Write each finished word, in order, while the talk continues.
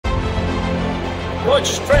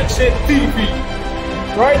Watch Tranzeet TV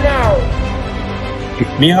right now.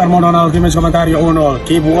 Miar mo na ultimate comentario uno.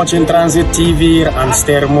 Keep watching Tranzeet TV and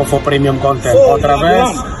stay more for premium content. Otra vez,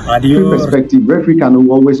 adios. Perspective, referee can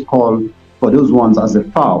always call for those ones as a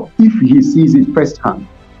foul if he sees it firsthand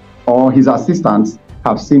or his assistants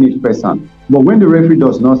have seen it firsthand. But when the referee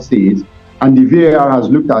does not see it and the VAR has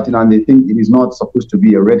looked at it and they think it is not supposed to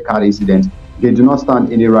be a red card incident, they do not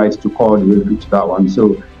stand any right to call the referee to that one.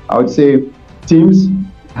 So I would say teams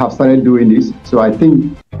have started doing this. So I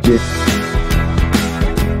think they...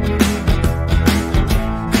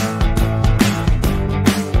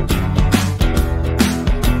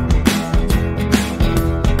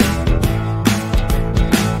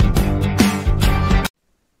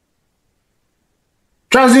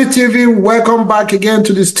 Tranzeet TV, welcome back again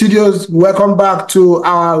to the studios. Welcome back to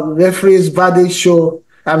our referees verdict show.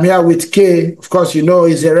 I'm here with K. Of course, you know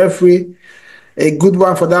he's a referee, a good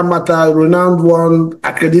one for that matter, renowned one,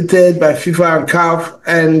 accredited by FIFA and CAF.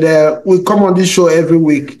 And we come on this show every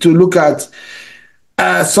week to look at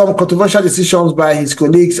some controversial decisions by his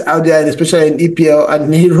colleagues out there, especially in EPL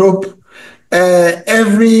and in Europe.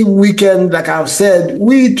 Every weekend, like I've said,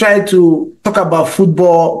 we try to talk about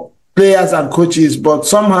football, players and coaches, but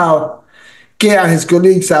somehow K and his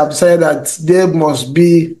colleagues have decided that they must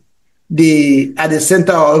be at the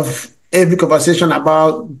center of every conversation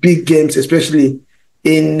about big games, especially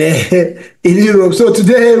in Europe. So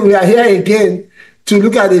today we are here again to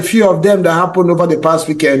look at a few of them that happened over the past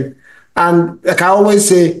weekend. And like I always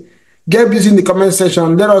say, get busy in the comment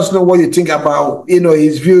section. Let us know what you think about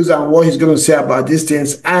his views and what he's going to say about these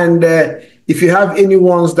things. And if you have any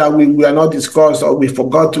ones that we are not discussed or we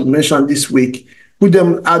forgot to mention this week, put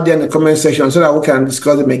them out there in the comment section so that we can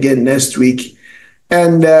discuss them again next week.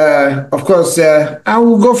 And of course, I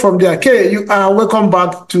will go from there. Okay, you are welcome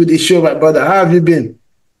back to the show, my brother. How have you been?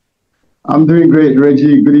 I'm doing great,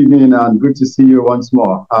 Reggie. Good evening and good to see you once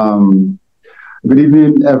more. Good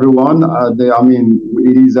evening, everyone.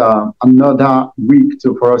 It is another week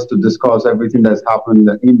for us to discuss everything that's happened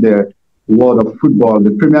in the world of football,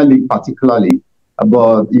 the Premier League particularly.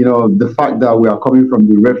 But, the fact that we are coming from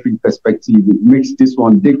the referee perspective, it makes this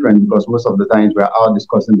one different because most of the times we're out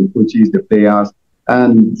discussing the coaches, the players,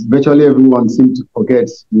 and virtually everyone seems to forget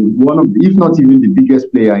one of, if not even the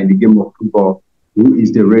biggest player in the game of football, who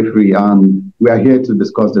is the referee. And we are here to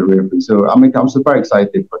discuss the referee. So I'm super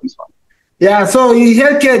excited for this one. Yeah, so you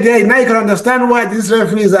hear K there, now you can understand why these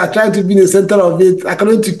referees are trying to be in the center of it.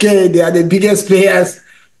 According to K, they are the biggest players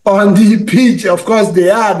on the pitch. Of course they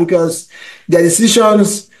are, because their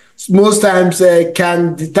decisions most times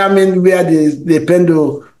can determine where the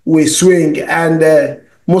pendulum will swing, and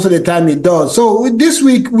most of the time it does. So this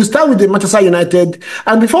week we start with the Manchester United,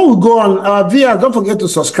 and before we go on, our viewers, don't forget to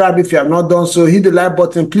subscribe if you have not done so. Hit the like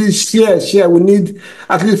button, please share. We need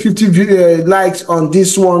at least 50 likes on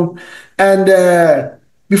this one. And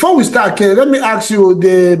before we start, K, let me ask you,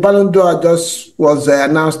 the Ballon d'Or just was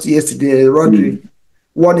announced yesterday. Rodri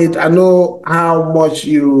won it. I know how much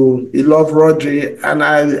you love Rodri, and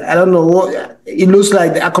I don't know what it looks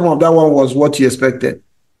like. The outcome of that one was what you expected.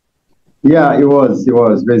 Yeah, it was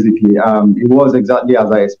basically it was exactly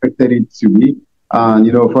as I expected it to be.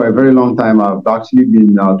 And for a very long time I've actually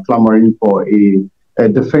been clamoring for a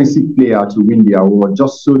defensive player to win the award,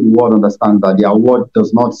 just so the world understands that the award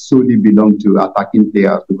does not solely belong to attacking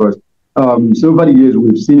players, because so over the years,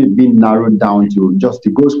 we've seen it being narrowed down to just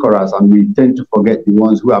the goal scorers, and we tend to forget the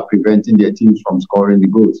ones who are preventing their teams from scoring the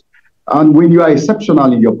goals. And when you are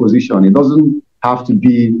exceptional in your position, it doesn't have to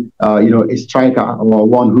be, a striker or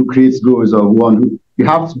one who creates goals or one who... You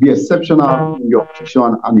have to be exceptional in your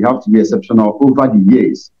position, and you have to be exceptional over the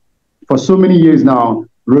years. For so many years now,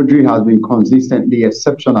 Rodri has been consistently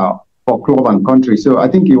exceptional for club and country. So I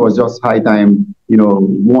think it was just high time,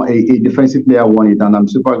 a defensive player won it, and I'm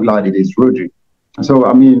super glad it is Rodri. So,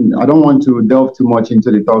 I don't want to delve too much into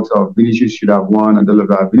the talks of Vinicius should have won and all of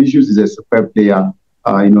that. Vinicius is a superb player,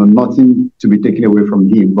 nothing to be taken away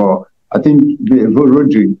from him. But I think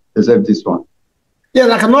Rodri deserves this one. Yeah,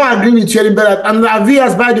 I cannot agree with you any better. And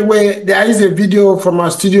viewers, by the way, there is a video from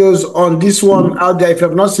our studios on this one out there. If you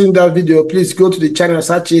have not seen that video, please go to the channel,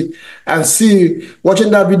 search it, and see.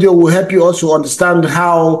 Watching that video will help you also understand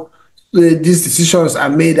how these decisions are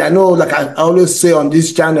made. I know, like I always say on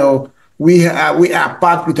this channel, we are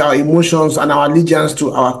packed with our emotions and our allegiance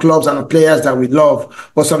to our clubs and the players that we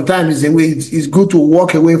love. But sometimes it's good to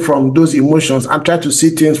walk away from those emotions and try to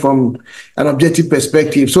see things from an objective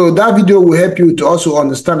perspective. So that video will help you to also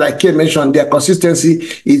understand, like Kay mentioned, their consistency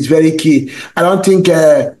is very key. I don't think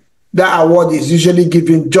that award is usually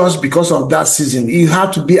given just because of that season. You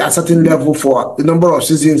have to be at a certain level for the number of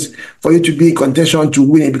seasons for you to be in contention to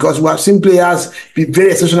win it, because we have seen players be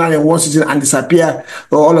very exceptional in one season and disappear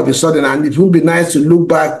all of a sudden. And it would be nice to look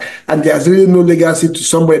back and there's really no legacy to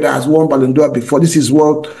somebody that has won Ballon d'Or before. This is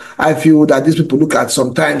what I feel that these people look at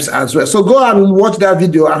sometimes as well. So go and watch that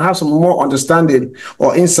video and have some more understanding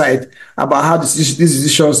or insight about how these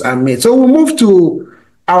decisions are made. So we'll move to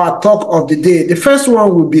our talk of the day. The first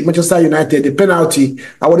one will be Manchester United, the penalty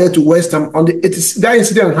awarded to West Ham. That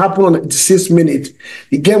incident happened on the 86th minute.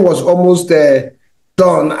 The game was almost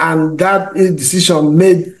done, and that decision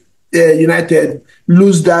made United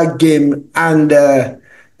lose that game. And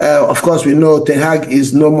of course, we know Ten Hag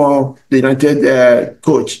is no more the United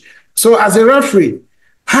coach. So as a referee,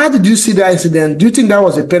 how did you see that incident? Do you think that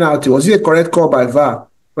was a penalty? Was it a correct call by VAR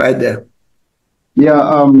right there? Yeah,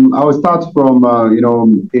 I will start from,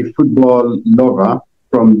 a football lover.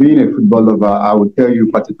 From being a football lover, I would tell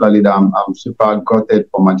you particularly that I'm super gutted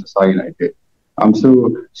for Manchester United. I'm so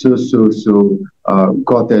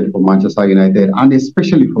gutted for Manchester United, and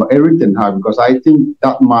especially for Erik ten Hag, because I think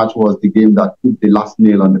that match was the game that put the last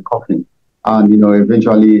nail on the coffin and,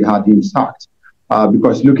 eventually had him sacked.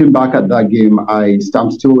 Because looking back at that game, I'm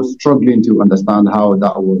still struggling to understand how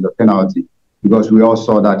that was a penalty. Because we all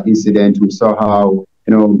saw that incident. We saw how,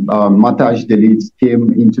 Matthijs de Ligt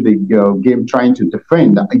came into the game trying to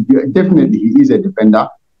defend. Definitely, he is a defender.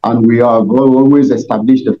 And we have always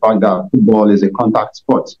established the fact that football is a contact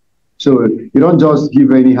sport. So you don't just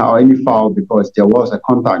give any foul because there was a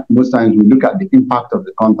contact. Most times we look at the impact of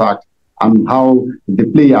the contact and how the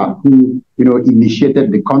player who,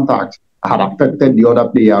 initiated the contact had affected the other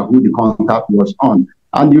player who the contact was on.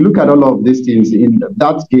 And you look at all of these things in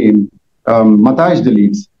that game. Matthijs de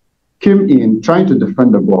Ligt came in trying to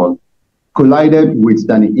defend the ball, collided with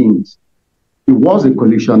Danny Ings. It was a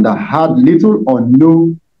collision that had little or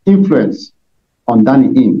no influence on Danny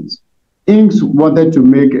Ings. Ings wanted to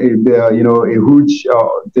make a huge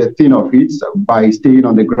thing of it by staying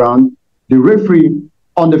on the ground. The referee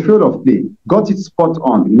on the field of play got it spot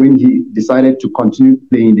on when he decided to continue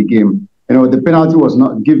playing the game. The penalty was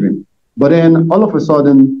not given. But then all of a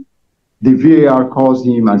sudden, the VAR calls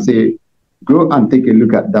him and say, go and take a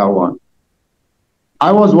look at that one.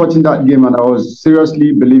 I was watching that game and I was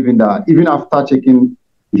seriously believing that even after checking,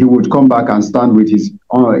 he would come back and stand with his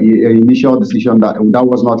initial decision that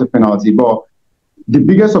was not a penalty. But the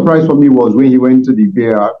biggest surprise for me was when he went to the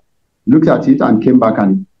VAR, looked at it and came back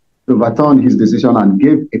and overturned his decision and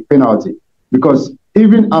gave a penalty. Because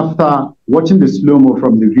even after watching the slow-mo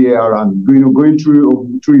from the VAR and going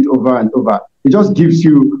through it over and over, it just gives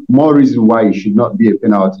you more reason why it should not be a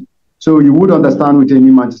penalty. So you would understand with any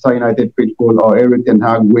Manchester United faithful or Erik ten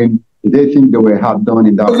Hag when they think they were hard done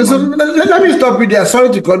in that. Okay, so let me stop you there. Sorry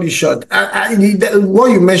to cut you short.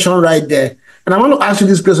 What you mentioned right there, and I want to ask you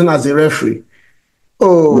this question as a referee.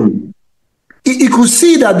 You could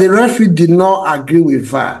see that the referee did not agree with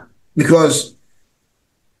VAR because,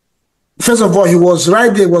 first of all, he was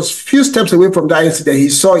right there, was few steps away from that incident. He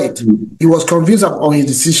saw it. He was convinced on his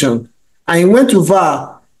decision. And he went to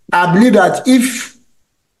VAR. I believe that if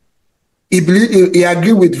he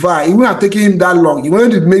agreed with VAR, it wouldn't have taken him that long. He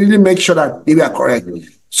wanted to really make sure that they were correct.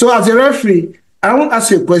 So as a referee, I want to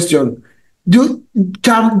ask you a question. Does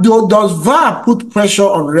VAR put pressure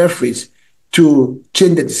on referees to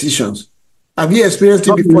change the decisions? Have you experienced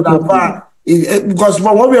it before that VAR? Because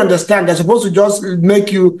from what we understand, they're supposed to just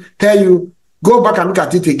tell you, go back and look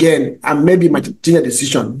at it again and maybe might change the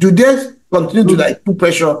decision. Do they continue to put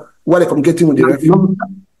pressure while they're communicating with the referee?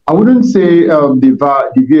 I wouldn't say the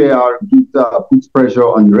VAR puts pressure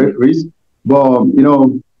on referees, but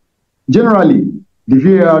generally the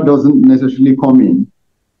VAR doesn't necessarily come in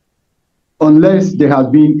unless there has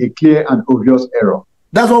been a clear and obvious error.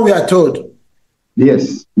 That's what we are told.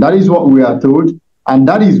 Yes, that is what we are told, and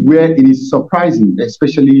that is where it is surprising,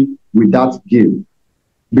 especially with that game,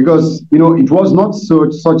 because it was not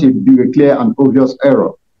such a clear and obvious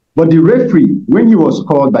error. But the referee, when he was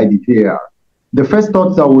called by the VAR, the first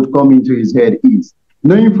thought that would come into his head is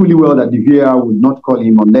knowing fully well that the VAR would not call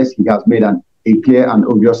him unless he has made a clear and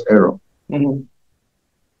obvious error.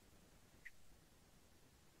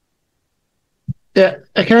 Yeah,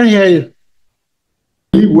 I can't hear you.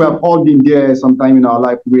 We have all been there sometime in our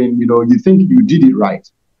life when you think you did it right,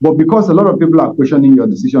 but because a lot of people are questioning your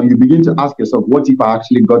decision, you begin to ask yourself, what if I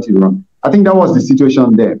actually got it wrong? I think that was the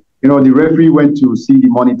situation there. The referee went to see the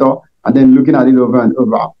monitor and then looking at it over and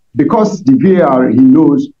over. Because the VAR, he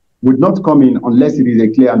knows, would not come in unless it is a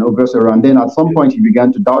clear and obvious error. And then at some point, he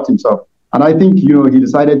began to doubt himself. And I think, he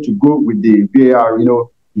decided to go with the VAR,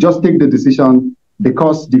 just take the decision,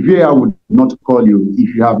 because the VAR would not call you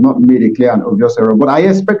if you have not made a clear and obvious error. But I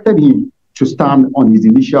expected him to stand on his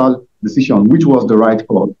initial decision, which was the right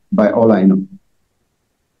call, by all I know.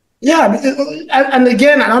 Yeah, and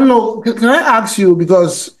again, I don't know, can I ask you,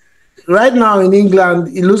 because right now in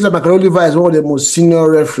England, it looks like Michael Oliver is one of the most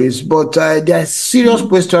senior referees, but there are serious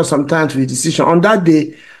questions sometimes with the decision. On that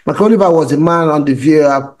day, Michael Oliver was the man on the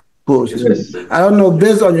VAR post. Yes. I don't know,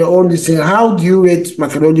 based on your own decision, how do you rate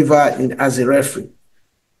Michael Oliver as a referee?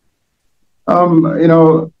 You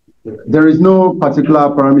know, there is no particular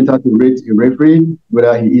parameter to rate a referee,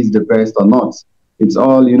 whether he is the best or not. It's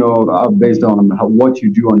all, you know, based on what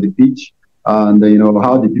you do on the pitch and, you know,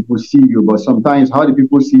 how the people see you. But sometimes how the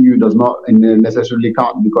people see you does not necessarily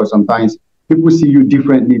count, because sometimes people see you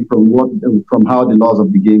differently from how the laws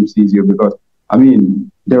of the game sees you. Because, I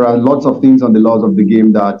mean, there are lots of things on the laws of the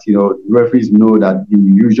game that, you know, referees know that the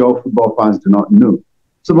usual football fans do not know.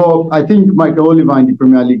 So, well, I think Michael Oliver in the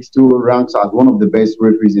Premier League still ranks as one of the best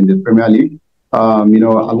referees in the Premier League, you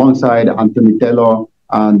know, alongside Anthony Taylor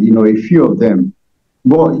and, you know, a few of them.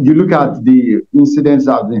 But you look at the incidents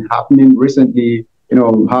that have been happening recently, you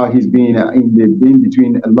know, how he's been in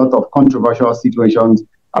between a lot of controversial situations.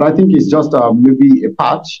 And I think it's just maybe a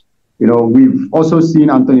patch. You know, we've also seen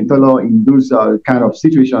Anthony Taylor in those kind of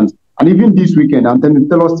situations. And even this weekend, Anthony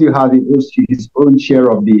Taylor still had his own share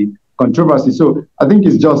of the controversy. So I think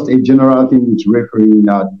it's just a general thing with refereeing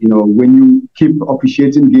that, you know, when you keep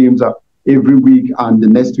officiating games every week and the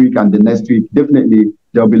next week and the next week, definitely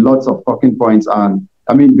there'll be lots of talking points. And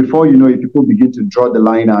I mean, before you know it, people begin to draw the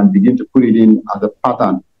line and begin to put it in as a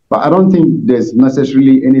pattern. But I don't think there's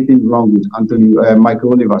necessarily anything wrong with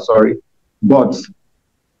Michael Oliver, sorry. But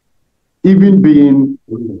even being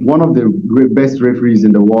one of the best referees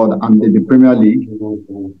in the world and in the Premier League,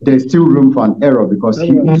 there's still room for an error, because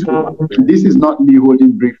this is not me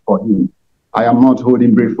holding brief for him. I am not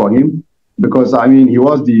holding brief for him, because I mean he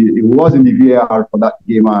was in the VAR for that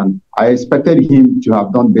game, and I expected him to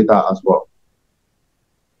have done better as well.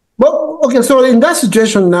 Well, okay, so in that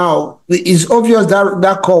situation now, it's obvious that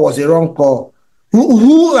that call was a wrong call.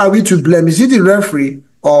 Who are we to blame? Is it the referee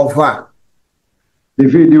or VAR? The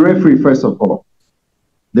referee, first of all.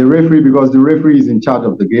 The referee, because the referee is in charge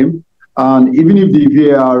of the game. And even if the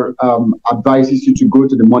VAR advises you to go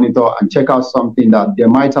to the monitor and check out something that there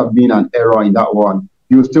might have been an error in that one,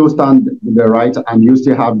 you still stand with the right and you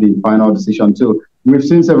still have the final decision too. We've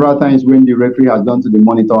seen several times when the referee has gone to the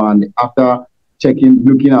monitor and after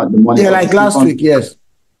looking at the monitor. Yeah, like last week, yes.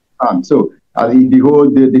 So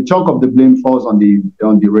the chunk of the blame falls on the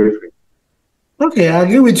referee. Okay, I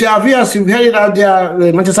agree with you. You've heard it out there,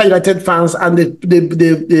 the Manchester United fans, and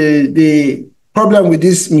the problem with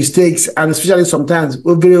these mistakes, and especially sometimes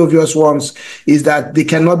very obvious ones, is that they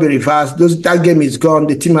cannot be reversed. That game is gone.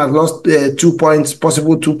 The team has lost 2 points,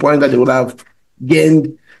 possible 2 points that they would have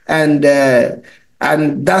gained, and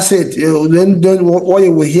that's it. Then what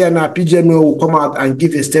you will hear now, PGMO will come out and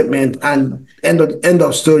give a statement, and end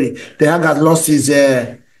of story. The Hag has lost his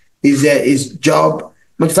job.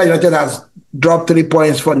 Manchester United has dropped 3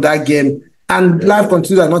 points from that game, and life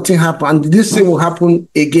continues and nothing happened. And this thing will happen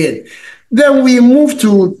again. Then we move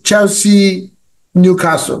to Chelsea,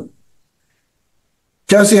 Newcastle.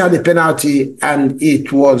 Chelsea had a penalty and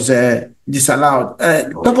it was disallowed.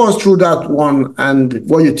 Talk us through that one and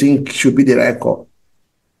what you think should be the right call.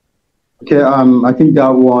 Okay, I think that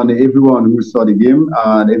one, everyone who saw the game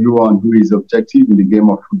and everyone who is objective in the game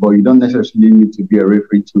of football, you don't necessarily need to be a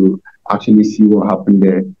referee to actually see what happened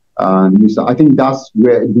there. I think that's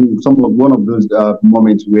where one of those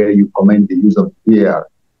moments where you commend the use of VAR.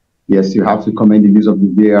 Yes, you have to commend the use of the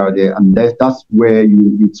VAR there, and that's where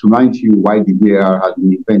it reminds you why the VAR has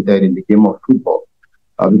been invented in the game of football.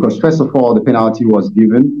 Because first of all, the penalty was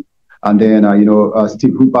given, and then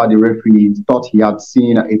Steve Hooper, the referee, thought he had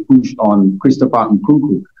seen a push on Christopher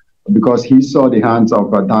Nkunku because he saw the hands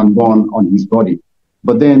of Dan Burn on his body.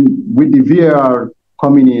 But then with the VAR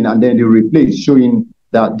coming in and then the replay showing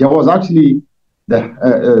that there was actually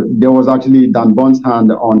Dan Burn's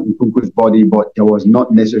hand on Nkunku's body, but there was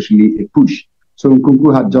not necessarily a push. So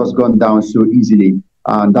Nkunku had just gone down so easily,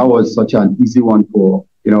 and that was such an easy one for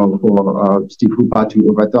Steve Hooper to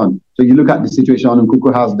overturn. So you look at the situation,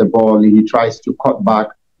 Nkunku has the ball, he tries to cut back,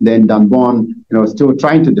 then Dan Burn, still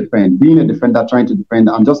trying to defend, being a defender, trying to defend.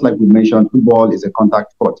 And just like we mentioned, football is a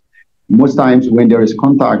contact sport. Most times when there is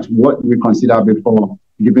contact, what we consider before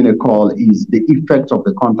giving a call is the effect of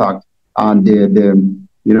the contact and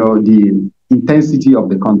the intensity of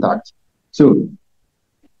the contact. So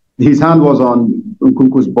his hand was on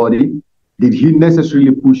Nkunku's body. Did he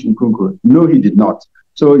necessarily push Nkunku? No, he did not.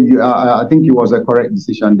 So I think it was a correct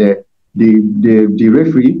decision there. the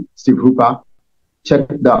referee, Steve Hooper,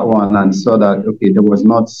 checked that one and saw that, okay, there was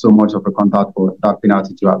not so much of a contact for that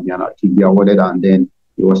penalty to be awarded, and then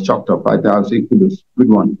it was chalked up. I thought it was a good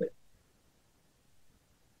one.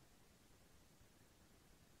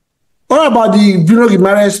 What about the Bruno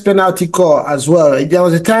Guimaraes penalty call as well? There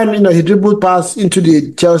was a time, he dribbled past into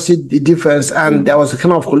the Chelsea defense, and there was a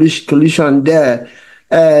kind of collision there.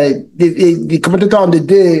 The commentator on the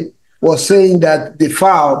day was saying that the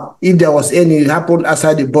foul, if there was any, happened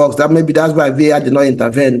outside the box. That maybe that's why VAR did not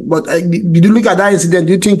intervene. But did you look at that incident?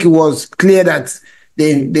 Do you think it was clear that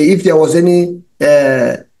if there was any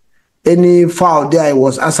foul there, it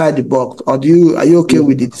was outside the box? Or are you okay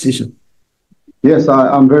with the decision? Yes,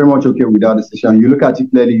 I'm very much okay with that decision. You look at it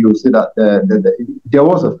clearly, you'll see that there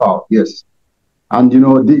was a foul, yes. And,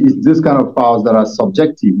 it's this kind of fouls that are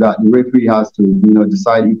subjective that the referee has to,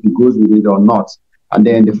 decide if he goes with it or not. And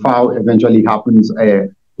then the foul eventually happens,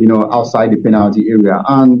 outside the penalty area.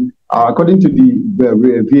 And according to the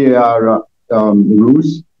VAR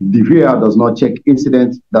rules, the VAR does not check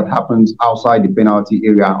incidents that happens outside the penalty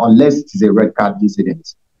area unless it is a red card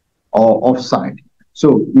incident or offside.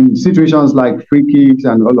 So in situations like free kicks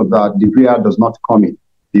and all of that, the VAR does not come in.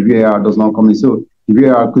 The VAR does not come in. So the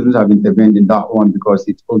VAR couldn't have intervened in that one because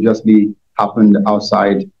it obviously happened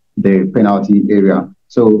outside the penalty area.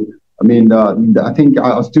 So, I think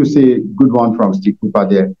I'll still say good one from Steve Cooper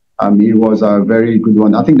there. It was a very good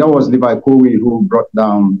one. I think that was Levi Kowi who brought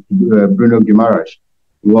down Bruno Guimaraes.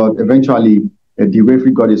 Well, eventually, the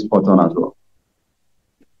referee got his spot on as well.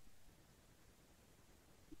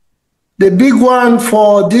 The big one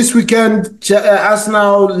for this weekend,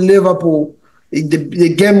 Arsenal-Liverpool,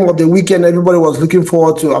 the game of the weekend everybody was looking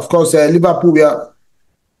forward to. Of course, Liverpool were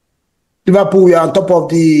on top of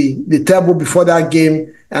the table before that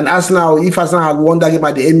game. And Arsenal, if Arsenal had won that game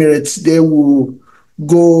at the Emirates, they will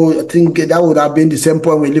go, I think that would have been the same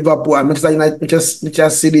point with Liverpool, and Manchester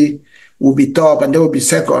City will be top and they will be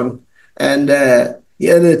second. And the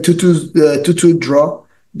 2-2 draw.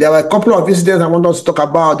 There were a couple of incidents I want us to talk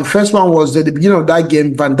about. The first one was at the beginning of that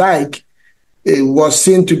game, Van Dijk was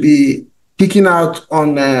seen to be kicking out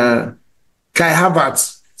on Kai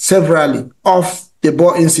Havertz severally off the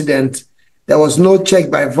ball incident. There was no check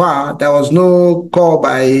by VAR. There was no call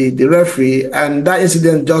by the referee. And that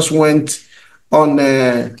incident just went on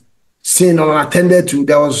seen unattended to.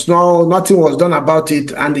 Nothing was done about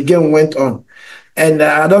it, and the game went on. And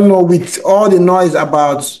I don't know, with all the noise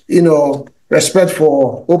about, respect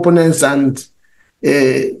for opponents and,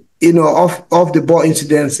 off the ball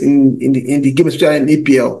incidents in the game, especially in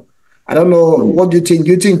EPL. I don't know, what do you think?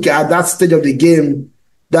 Do you think at that stage of the game,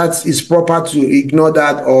 that is proper to ignore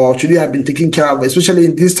that, or should you have been taken care of, especially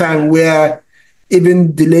in this time where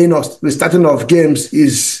even delaying of the starting of games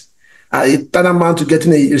is tantamount to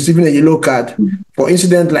receiving a yellow card for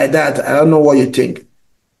incident like that? I don't know what you think.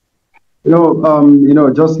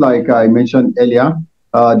 Just like I mentioned earlier,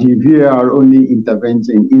 the VAR only intervenes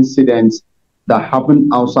in incidents that happen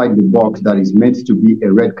outside the box that is meant to be a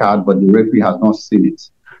red card, but the referee has not seen it.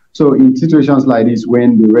 So in situations like this,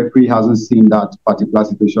 when the referee hasn't seen that particular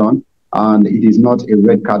situation and it is not a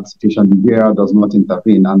red card situation, the VAR does not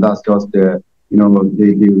intervene, and that's just the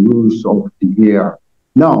rules of the VAR.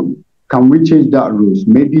 Now, can we change that rules?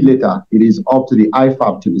 Maybe later. It is up to the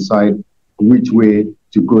IFAB to decide which way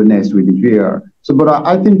to go next with the VAR. So, but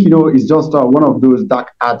I think, it's just one of those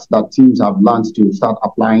dark arts that teams have learned to start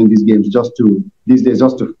applying these games these days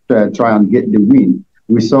to try and get the win.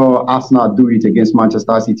 We saw Arsenal do it against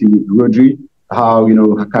Manchester City with Rodri, how,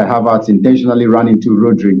 Kai Havertz intentionally ran into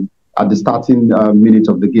Rodri at the starting minute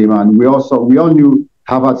of the game. And we all knew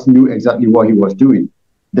Havertz knew exactly what he was doing.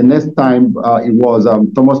 The next time it was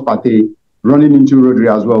Thomas Partey running into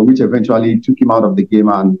Rodri as well, which eventually took him out of the game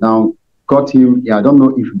and now got him. I don't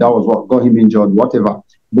know if that was what got him injured, whatever.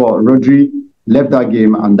 But Rodri left that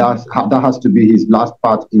game, and that has to be his last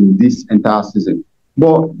part in this entire season.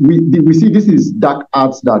 But we see this is dark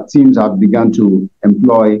arts that teams have begun to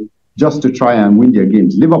employ just to try and win their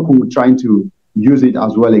games. Liverpool trying to use it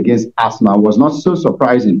as well against Arsenal was not so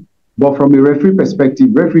surprising. But from a referee perspective,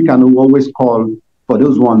 referee can always call for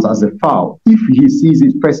those ones as a foul if he sees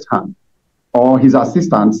it firsthand or his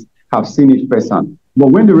assistants have seen it firsthand. But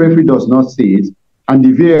when the referee does not see it and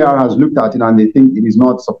the VAR has looked at it and they think it is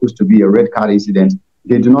not supposed to be a red card incident,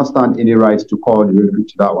 they do not stand any right to call the referee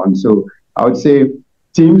to that one. So I would say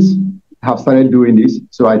teams have started doing this.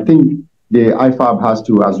 So I think the IFAB has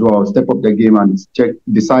to as well step up their game and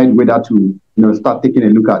decide whether to start taking a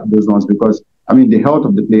look at those ones, because the health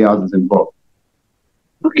of the players is involved.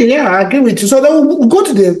 Okay, yeah, I agree with you. So then we'll go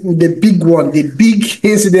to the big one, the big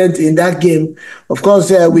incident in that game. Of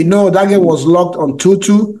course, we know that game was locked on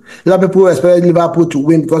 2-2. A lot of people expected Liverpool to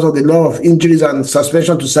win because of the lot of injuries and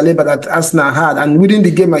suspension to Saliba that Arsenal had. And within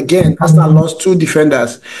the game again, Arsenal lost two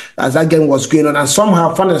defenders as that game was going on, and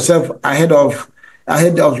somehow found themselves ahead of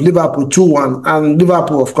Liverpool 2-1. And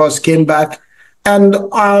Liverpool, of course, came back. And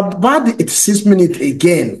about the 86th minute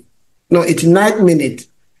again, no, 89th minute,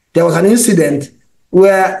 there was an incident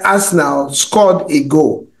where Arsenal scored a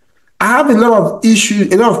goal. I have a lot of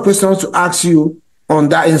issues, a lot of questions to ask you on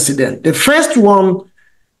that incident. The first one,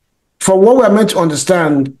 for what we're meant to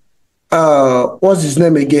understand, what's his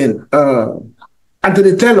name again?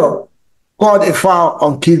 Anthony Taylor called a foul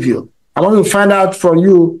on Kivio. I want to find out from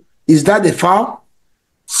you, is that a foul?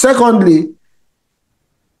 Secondly,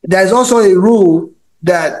 there's also a rule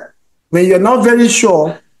that when you're not very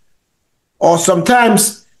sure, or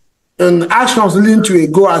sometimes actions leading to a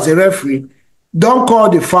goal as a referee, don't call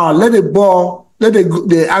the foul. Let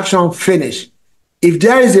the action finish. If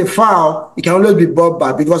there is a foul, it can always be brought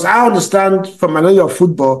back, because I understand from my knowledge of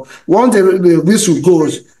football, once the whistle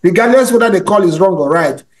goes, regardless whether the call is wrong or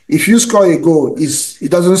right, if you score a goal, it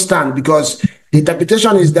doesn't stand, because the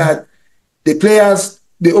interpretation is that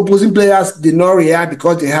the opposing players did not react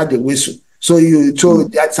because they had the whistle. So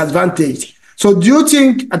that's advantage. So do you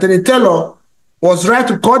think Anthony Taylor was right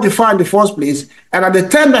to call the foul in the first place? And at the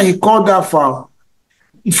time that he called that foul,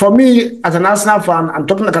 for me, as an Arsenal fan, I'm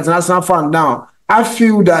talking like as an Arsenal fan now, I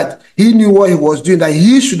feel that he knew what he was doing, that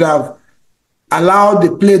he should have allowed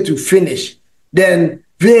the play to finish. Then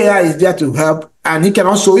VAR is there to help, and he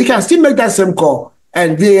can still make that same call,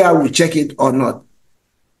 and VAR will check it or not.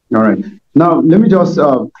 All right. Now, let me just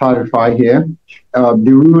clarify here.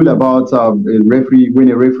 The rule about when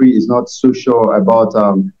a referee is not so sure about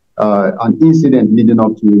an incident leading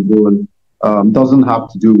up to a goal doesn't have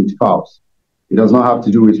to do with fouls. It does not have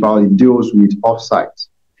to do with fouls. It deals with offsides.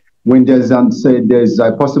 When there's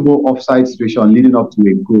a possible offside situation leading up to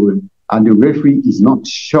a goal and the referee is not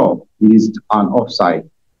sure it is an offside.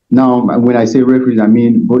 Now, when I say referees, I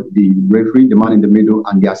mean both the referee, the man in the middle,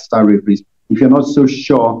 and the assistant referees. If you're not so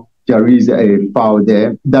sure there is a foul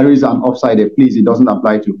there is an offside there, please, it doesn't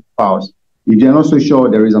apply to fouls. If you're not so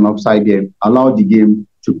sure there is an offside there, allow the game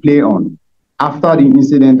to play on. After the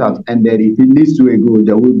incident has ended, if it leads to a goal,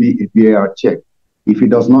 there will be a VAR check. If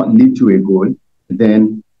it does not lead to a goal,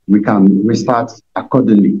 then we can restart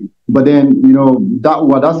accordingly. But then,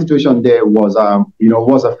 that situation there was,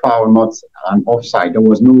 was a foul, not an offside. There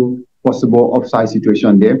was no possible offside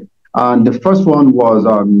situation there. And the first one was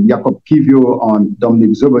Jakob Kivio on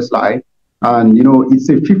Dominic Zoboslai. And, it's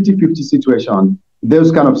a 50-50 situation.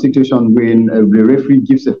 Those kind of situation when the referee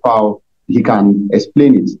gives a foul, he can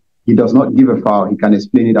explain it. He does not give a foul, he can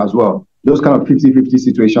explain it as well. Those kind of 50-50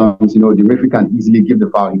 situations, the referee can easily give the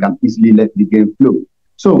foul, he can easily let the game flow.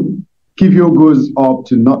 So Kivio goes up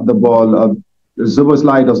to knock the ball.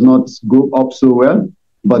 Zoboslai does not go up so well,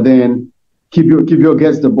 but then Kivio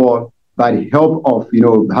gets the ball by the help of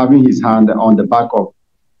having his hand on the back of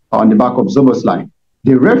Zoboslai.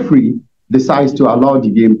 The referee decides to allow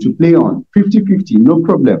the game to play on 50-50, no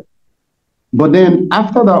problem. But then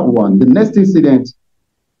after that one, the next incident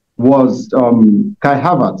was Kai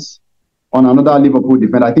Havertz on another Liverpool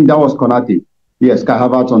defender. I think that was Konate. Yes, Kai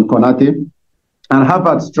Havertz on Konate. And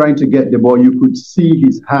Havertz trying to get the ball, you could see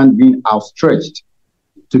his hand being outstretched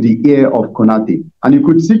to the ear of Konate. And you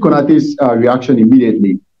could see Konate's reaction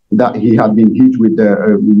immediately, that he had been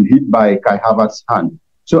hit by Kai Havertz's hand.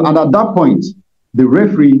 So and at that point, the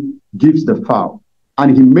referee gives the foul.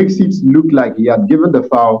 And he makes it look like he had given the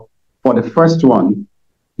foul for the first one,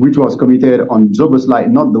 which was committed on Zoboslai,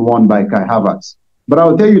 not the one by Kai Havertz. But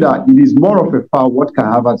I'll tell you that it is more of a foul what Kai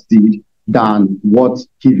Havertz did than what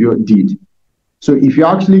Kivio did. So if you're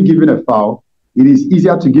actually giving a foul, it is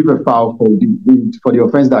easier to give a foul for the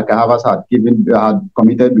offense that Kai Havertz had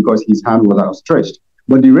committed because his hand was outstretched.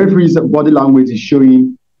 But the referee's body language is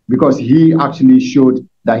showing, because he actually showed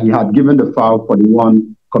that he had given the foul for the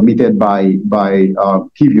one committed by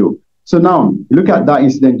Kivio. So now, look at that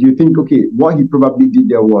incident, you think, okay, what he probably did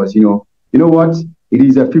there was, you know what? It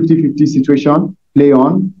is a 50-50 situation, play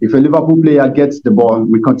on. If a Liverpool player gets the ball,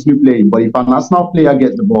 we continue playing. But if an Arsenal player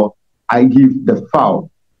gets the ball, I give the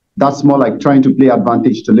foul. That's more like trying to play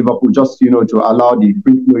advantage to Liverpool, just, to allow the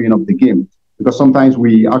free flowing of the game. Because sometimes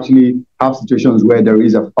we actually have situations where there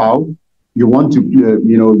is a foul. You want to,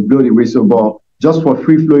 blow the whistle, but just for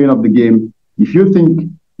free flowing of the game, if you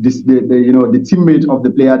think the teammate of the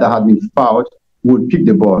player that had been fouled would pick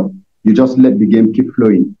the ball, you just let the game keep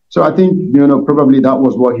flowing. So I think, probably that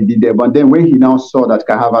was what he did there. But then when he now saw that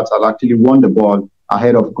Kai Havertz had actually won the ball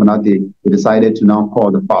ahead of Konate, they decided to now call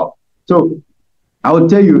the foul. So I will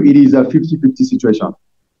tell you, it is a 50-50 situation.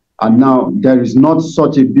 And now there is not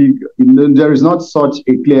such a clear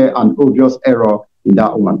and obvious error in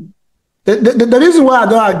that one. The reason why I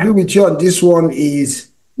don't agree with you on this one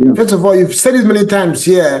is, first of all, you've said it many times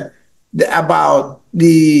here about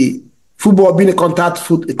the football being a contact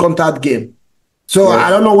game. So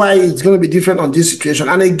I don't know why it's going to be different on this situation.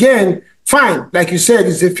 And again, fine, like you said,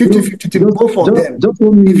 it's a 50-50 to go for them.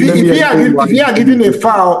 If you are giving a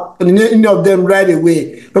foul on any of them right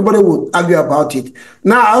away, nobody would argue about it.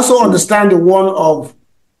 Now, I also understand the one of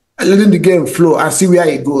letting the game flow and see where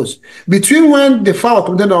it goes. Between when the foul was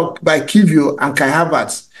committed on by Kivio and Kai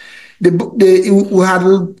Havertz, we had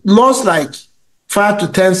lost like 5 to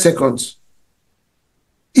 10 seconds.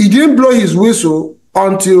 He didn't blow his whistle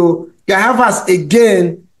until Kai Havertz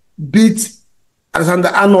again beat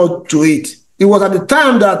Alexander-Arnold to it. It was at the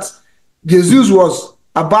time that Jesus was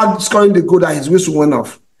about scoring the goal that his whistle went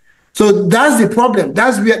off. So that's the problem.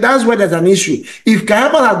 That's where there's an issue. If Kai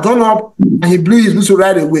Havertz had gone up and he blew his whistle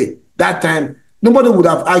right away, that time, nobody would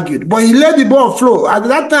have argued. But he let the ball flow. At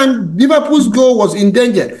that time, Liverpool's goal was in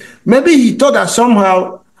danger. Maybe he thought that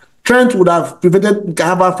somehow Trent would have prevented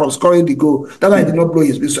Kai Havertz from scoring the goal. That's why he did not blow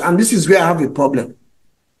his whistle. And this is where I have a problem.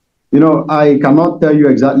 You know, I cannot tell you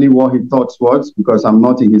exactly what he thought was because I'm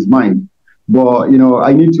not in his mind. But, you know,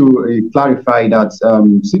 I need to clarify that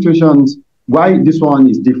situations, why this one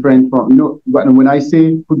is different from, you know, when I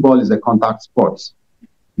say football is a contact sport,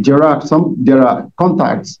 there are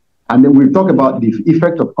contacts, and then we'll talk about the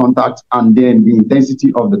effect of contact and then the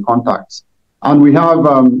intensity of the contacts. And we have,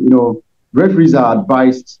 you know, referees are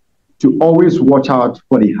advised to always watch out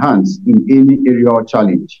for the hands in any aerial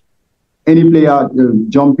challenge. Any player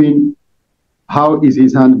jumping, how is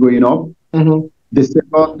his hand going up? Mm-hmm. The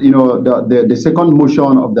second, you know, the second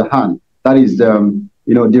motion of the hand, that is,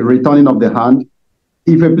 you know, the returning of the hand.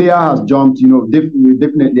 If a player has jumped, you know,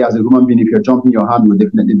 definitely as a human being, if you're jumping, your hand will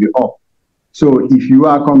definitely be up. So if you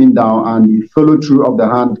are coming down and the follow through of the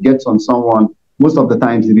hand gets on someone, most of the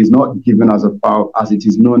times it is not given as a foul, as it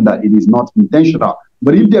is known that it is not intentional.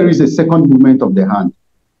 But if there is a second movement of the hand,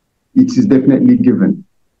 it is definitely given.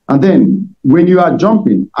 And then when you are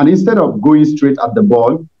jumping, and instead of going straight at the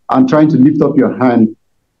ball and trying to lift up your hand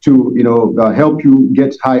to, you know, help you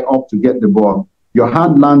get high up to get the ball, your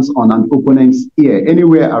hand lands on an opponent's ear,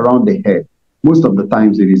 anywhere around the head. Most of the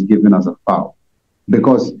times it is given as a foul.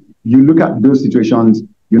 Because you look at those situations,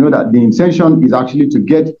 you know that the intention is actually to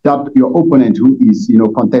get that your opponent who is, you know,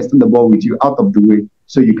 contesting the ball with you out of the way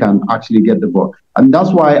so you can actually get the ball. And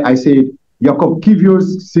that's why I say Jakob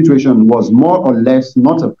Kivio's situation was more or less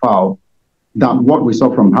not a foul than what we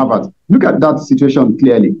saw from Havertz. Look at that situation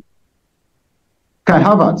clearly. Kai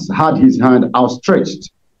Havertz had his hand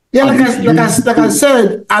outstretched. Yeah, like I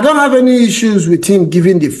said, I don't have any issues with him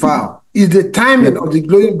giving the foul. It's the timing of the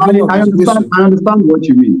glowing. I understand what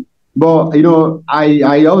you mean. But, you know,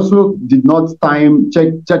 I also did not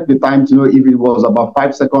check the time to know if it was about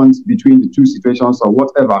 5 seconds between the two situations or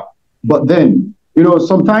whatever. But then, you know,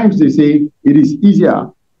 sometimes they say it is easier,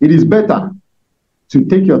 it is better to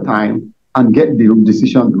take your time and get the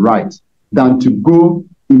decision right than to go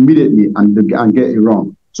immediately and get it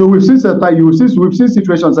wrong. So we've seen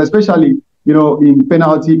situations, especially, you know, in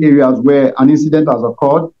penalty areas where an incident has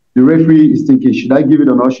occurred. The referee is thinking, should I give it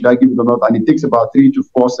or not? Should I give it or not? And it takes about 3 to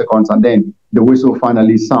 4 seconds, and then the whistle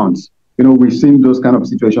finally sounds. You know, we've seen those kind of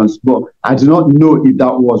situations. But I do not know if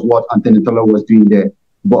that was what Antenitola was doing there.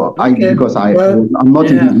 But I'm not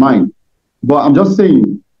in his mind. But I'm just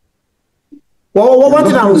saying. Well, one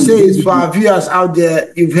thing I would say is for our viewers out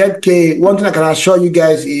there, you've heard K. One thing I can assure you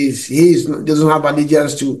guys is he doesn't have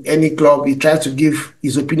allegiance to any club. He tries to give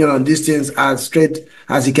his opinion on these things as straight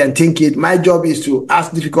as he can think it. My job is to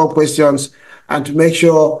ask difficult questions and to make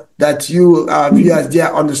sure that you, viewers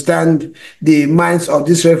there, understand the minds of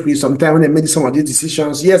this referee sometimes when they make some of these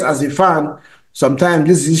decisions. Yes, as a fan, sometimes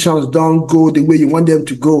these decisions don't go the way you want them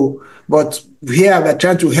to go. But here we're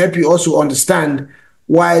trying to help you also understand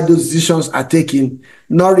why those decisions are taken,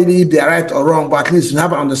 not really if they're right or wrong, but at least you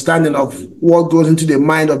have an understanding of what goes into the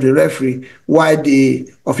mind of the referee, why they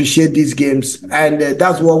officiate these games. And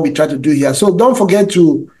that's what we try to do here. So don't forget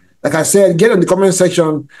to, like I said, get in the comment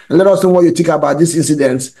section and let us know what you think about these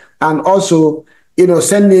incidents. And also, you know,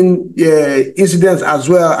 send in incidents as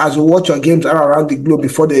well as we watch your games around the globe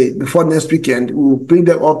before next weekend. We'll bring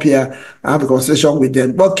them up here and have a conversation with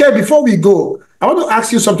them. But Kev, before we go, I want to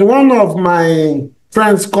ask you something. One of my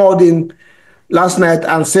friends called in last night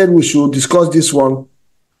and said we should discuss this one.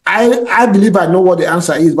 I believe I know what the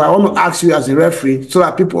answer is, but I want to ask you as a referee so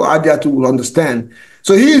that people out there too will understand.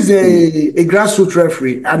 So he is a grassroots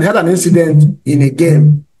referee and had an incident in a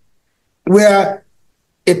game where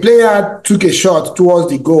a player took a shot towards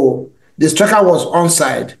the goal. The striker was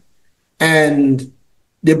onside, and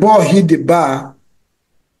the ball hit the bar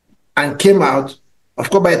and came out. Of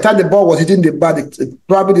course, by the time the ball was hitting the bar,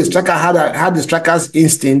 probably the striker had the striker's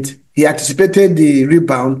instinct. He anticipated the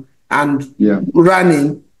rebound and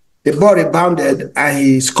running. The ball rebounded and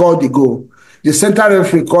he scored the goal. The center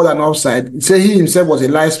referee called an offside. He said he himself was a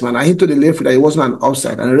linesman, and he told the referee that it wasn't an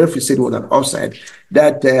offside, and the referee said it was an offside.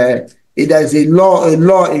 That there is a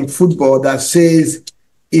law in football that says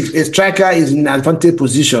if a striker is in an advantage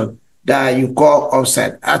position, that you call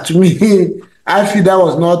offside. To me, I feel that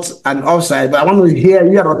was not an offside, but I want to hear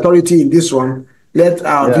you, an authority in this one. Let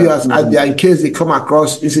our viewers out there, in case they come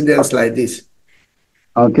across incidents like this.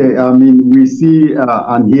 Okay, I mean, we see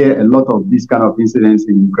and hear a lot of these kind of incidents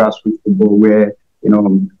in grassroots football where,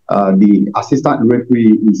 the assistant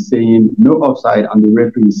referee is saying no offside and the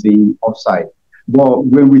referee is saying offside. But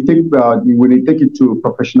when we take it to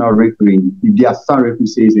professional refereeing, if the assistant referee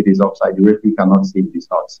says it is offside, the referee cannot say it is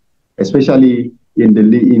not, especially in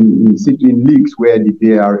leagues where the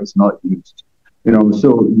VAR is not used.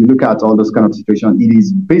 So you look at all those kind of situations. It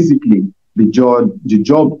is basically the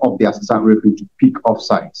job of the assistant referee to pick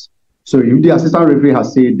offsides. So if the assistant referee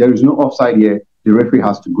has said there is no offside here, the referee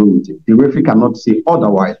has to go with it. The referee cannot say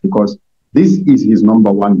otherwise, because this is his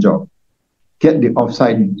number one job. Get the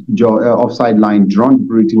offside line drawn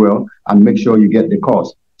pretty well and make sure you get the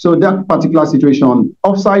cause. So that particular situation,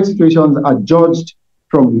 offside situations are judged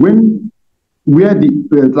from where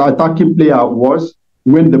the attacking player was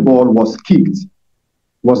when the ball was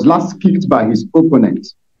last kicked by his opponent.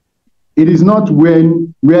 It is not where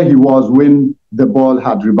he was when the ball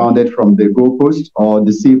had rebounded from the goalpost or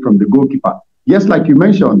the save from the goalkeeper. Yes, like you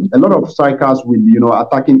mentioned, a lot of strikers with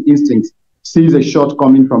attacking instincts sees a shot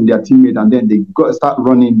coming from their teammate, and then they start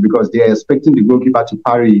running because they are expecting the goalkeeper to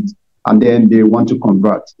parry it, and then they want to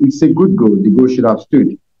convert. It's a good goal. The goal should have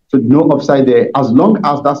stood. So no offside there, as long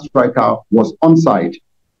as that striker was onside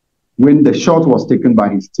when the shot was taken by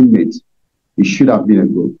his teammate. It should have been a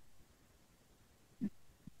goal.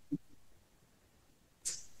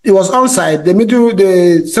 It was onside.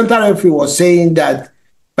 The center referee was saying that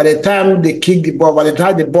by the time they kicked the ball, by the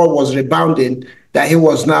time the ball was rebounding, that he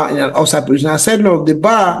was now in an offside position. I said, no, the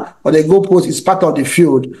bar or the goalpost is part of the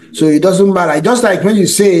field, so it doesn't matter. Just like when you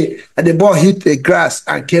say that the ball hit the grass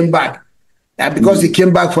and came back, and because he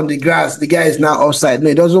came back from the grass, the guy is now offside. No,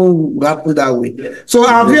 it doesn't happen that way. So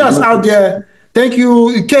our viewers out there, thank you,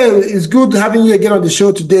 Ike. It's good having you again on the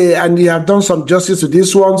show today, and you have done some justice to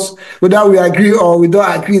these ones. Whether we agree or we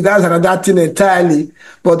don't agree, that's another thing entirely.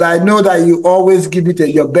 But I know that you always give it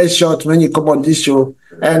your best shot when you come on this show.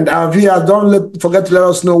 And our viewers, don't forget to let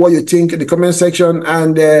us know what you think in the comment section,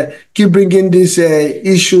 and keep bringing these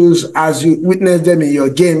issues as you witness them in your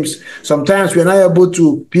games. Sometimes we're not able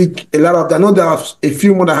to pick a lot of them. I know there are a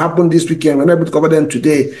few more that happened this weekend. We're not able to cover them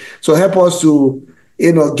today. So help us to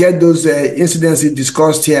get those incidents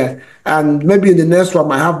discussed here, and maybe in the next one I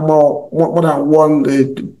might have more than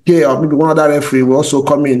one K, or maybe one other referee will also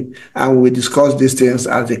come in and we'll discuss these things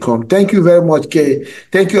as they come. Thank you very much, K.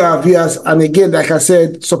 Thank you, our viewers. And again, like I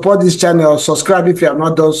said, support this channel, subscribe if you have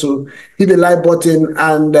not done so, hit the like button,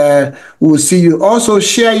 and we'll see you. Also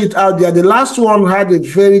share it out there. The last one had a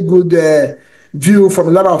very good view from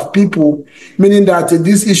a lot of people, meaning that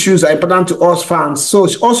these issues are important to us fans. So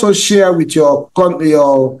also share with your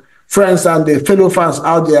friends and the fellow fans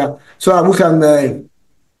out there, so that we can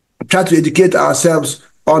try to educate ourselves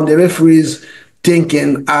on the referees'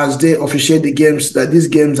 thinking as they officiate the games, these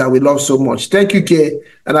games that we love so much. Thank you, Kay,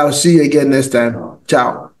 and I'll see you again next time.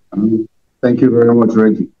 Ciao. Thank you very much,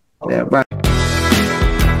 Reggie. Yeah, bye.